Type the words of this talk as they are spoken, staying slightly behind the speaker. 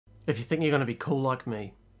If you think you're going to be cool like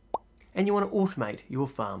me, and you want to automate your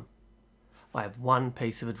farm, I have one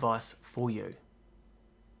piece of advice for you.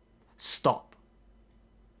 Stop.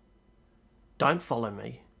 Don't follow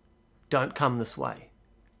me. Don't come this way.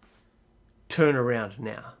 Turn around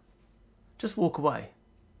now. Just walk away.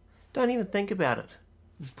 Don't even think about it.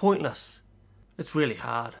 It's pointless. It's really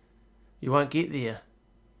hard. You won't get there.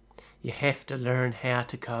 You have to learn how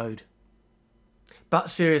to code. But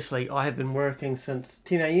seriously, I have been working since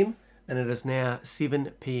 10 AM and it is now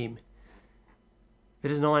 7 PM.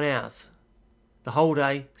 It is 9 hours. The whole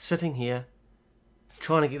day sitting here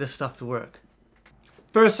trying to get this stuff to work.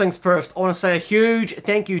 First things first, I want to say a huge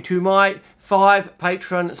thank you to my 5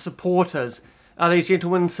 Patreon supporters. These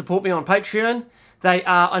gentlemen support me on Patreon. They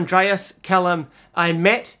are Andreas, Callum and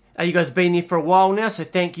Matt. You guys have been there for a while now, so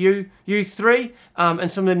thank you, you 3.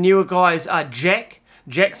 And some of the newer guys are Jack.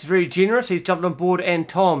 Jack's very generous, he's jumped on board, and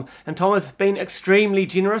Tom. And Tom has been extremely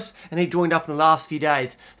generous, and he joined up in the last few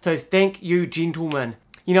days. So thank you, gentlemen.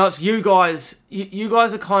 You know, it's you guys. You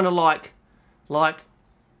guys are kind of like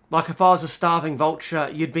if I was a starving vulture,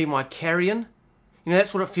 you'd be my carrion. You know,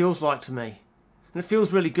 that's what it feels like to me. And it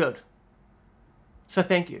feels really good. So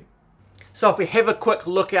thank you. So if we have a quick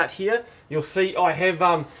look out here, you'll see I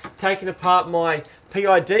have taken apart my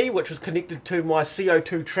PID, which was connected to my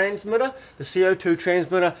CO2 transmitter. The CO2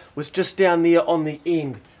 transmitter was just down there on the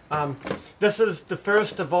end. This is the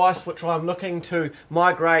first device which I'm looking to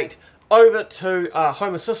migrate over to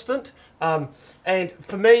Home Assistant. And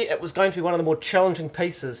for me, it was going to be one of the more challenging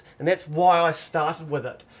pieces, and that's why I started with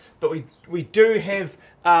it. But we do have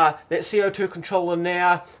that CO2 controller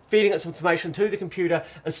now, feeding its information to the computer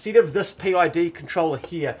instead of this PID controller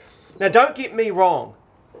here. Now don't get me wrong,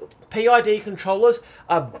 PID controllers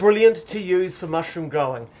are brilliant to use for mushroom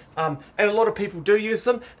growing. And a lot of people do use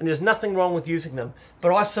them, and there's nothing wrong with using them.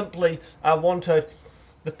 But I simply wanted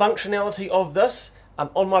the functionality of this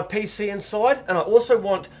on my PC inside, and I also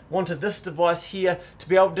wanted this device here to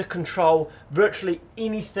be able to control virtually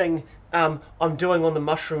anything I'm doing on the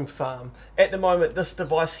mushroom farm. At the moment, this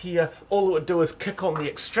device here, all it would do is kick on the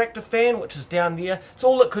extractor fan, which is down there. It's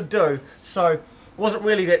all it could do, so it wasn't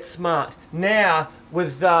really that smart. Now,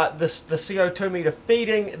 with the CO2 meter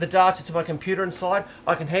feeding the data to my computer inside,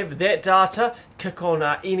 I can have that data kick on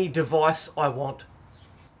any device I want.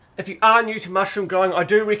 If you are new to mushroom growing, I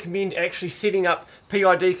do recommend actually setting up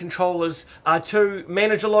PID controllers to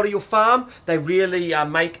manage a lot of your farm. They really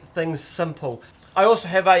make things simple. I also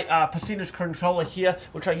have a percentage controller here,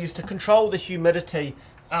 which I use to control the humidity.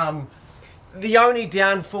 The only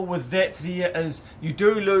downfall with that there is you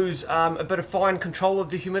do lose a bit of fine control of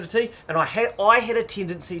the humidity, and I had a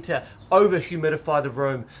tendency to over-humidify the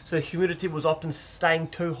room, so the humidity was often staying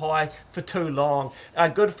too high for too long.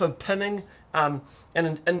 Good for pinning and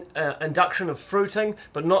induction of fruiting,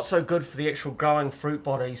 but not so good for the actual growing fruit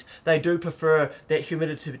bodies. They do prefer that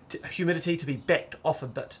humidity to be backed off a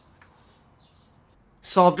bit.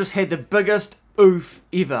 So I've just had the biggest oof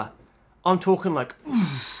ever. I'm talking like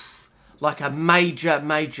oof, like a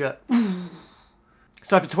major oof.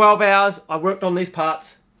 So for 12 hours I worked on these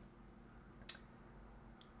parts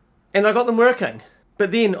and I got them working.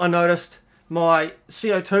 But then I noticed my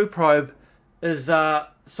CO2 probe is, my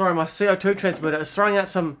CO2 transmitter is throwing out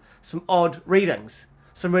some odd readings.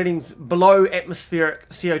 Some readings below atmospheric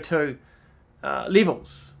CO2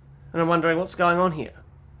 levels. And I'm wondering what's going on here.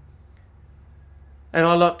 And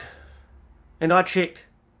I looked, and I checked,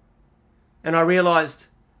 and I realised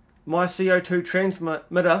my CO2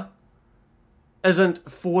 transmitter isn't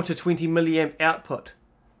 4 to 20 milliamp output.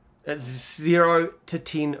 It's 0 to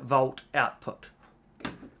 10 volt output.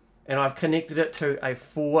 And I've connected it to a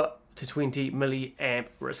 4 to 20 milliamp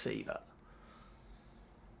receiver.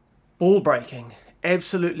 Ball breaking,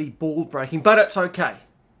 absolutely ball breaking, but it's okay.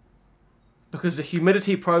 Because the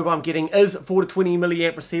humidity probe I'm getting is 4 to 20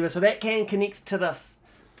 milliamp receiver, so that can connect to this.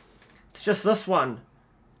 It's just this one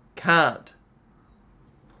can't.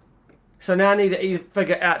 So now I need to either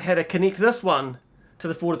figure out how to connect this one to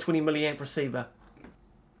the 4 to 20 milliamp receiver,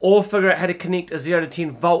 or figure out how to connect a 0 to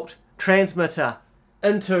 10 volt transmitter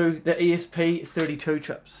into the ESP32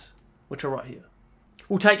 chips, which are right here.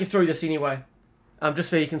 We'll take you through this anyway, just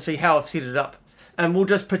so you can see how I've set it up. And we'll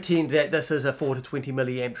just pretend that this is a 4 to 20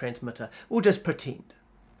 milliamp transmitter. We'll just pretend.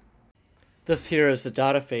 This here is the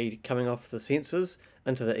data feed coming off the sensors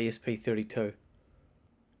into the ESP32.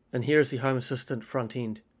 And here is the Home Assistant front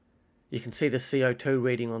end. You can see the CO2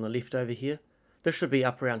 reading on the left over here. This should be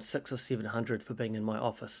up around 600 or 700 for being in my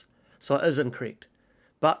office. So it is incorrect.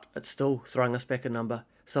 But it's still throwing us back a number.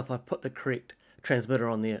 So if I put the correct transmitter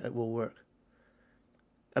on there, it will work.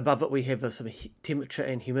 Above it we have some temperature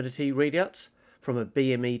and humidity readouts. from a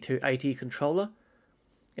BME to AT controller,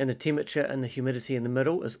 and the temperature and the humidity in the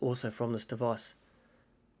middle is also from this device.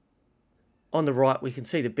 On the right we can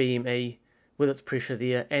see the BME with its pressure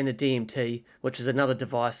there, and the DMT, which is another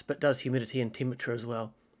device but does humidity and temperature as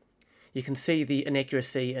well. You can see the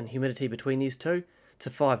inaccuracy and humidity between these two. It's a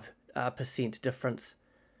 5% difference.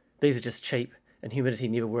 These are just cheap, and humidity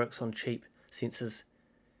never works on cheap sensors.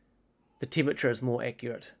 The temperature is more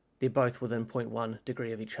accurate. They're both within 0.1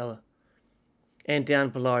 degree of each other. And down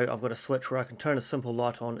below I've got a switch where I can turn a simple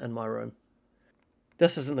light on in my room.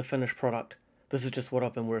 This isn't the finished product. This is just what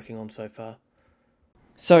I've been working on so far.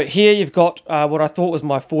 So here you've got what I thought was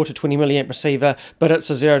my 4 to 20 milliamp receiver, but it's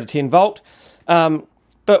a 0 to 10 volt.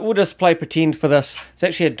 But we'll just play pretend for this. It's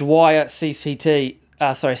actually a Dwyer CCD,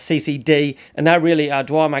 and they really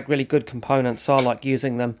Dwyer make really good components, so I like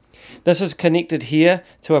using them. This is connected here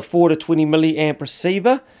to a 4 to 20 milliamp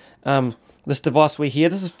receiver. This device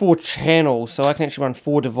this is 4 channels, so I can actually run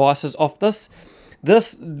 4 devices off this.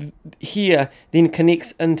 This here then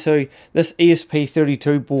connects into this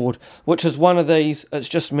ESP32 board, which is one of these. It's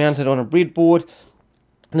just mounted on a breadboard,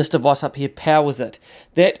 and this device up here powers it.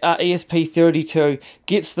 That ESP32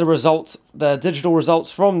 gets the results, the digital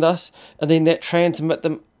results from this, and then that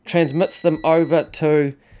transmits them over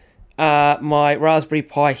to my Raspberry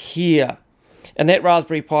Pi here. And that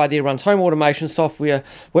Raspberry Pi there runs home automation software,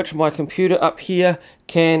 which my computer up here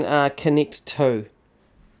can connect to.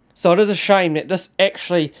 So it is a shame that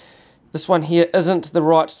this one here isn't the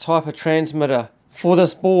right type of transmitter for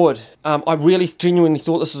this board. I really genuinely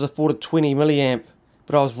thought this was a 4 to 20 milliamp,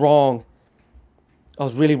 but I was wrong. I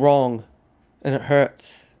was really wrong, and it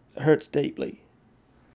hurts. It hurts deeply.